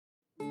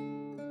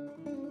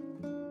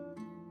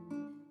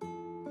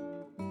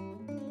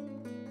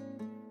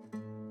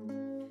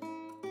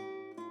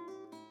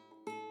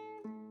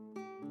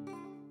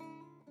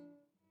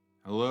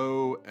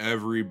Hello,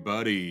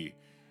 everybody.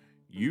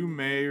 You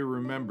may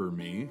remember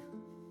me.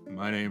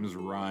 My name is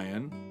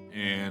Ryan,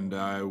 and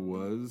I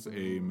was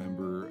a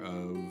member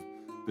of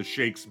the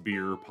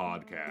Shakespeare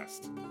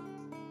podcast.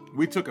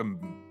 We took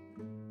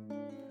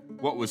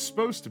what was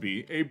supposed to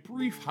be a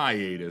brief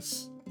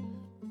hiatus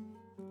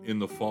in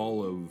the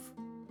fall of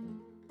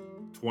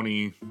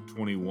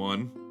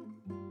 2021.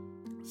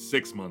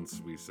 6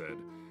 months, we said.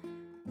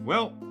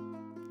 Well,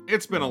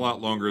 it's been a lot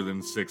longer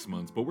than 6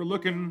 months, but we're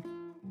looking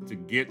to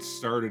get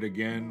started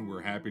again. We're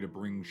happy to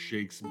bring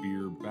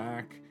Shakespeare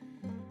back,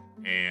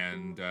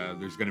 and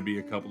there's going to be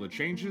a couple of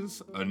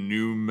changes. A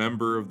new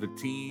member of the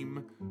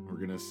team. We're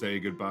going to say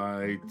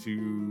goodbye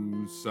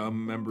to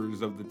some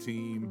members of the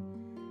team.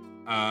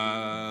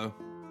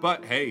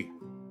 But hey,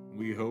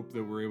 we hope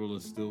that we're able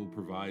to still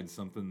provide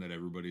something that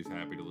everybody's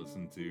happy to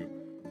listen to.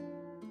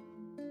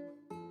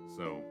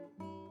 So,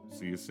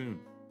 see you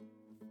soon.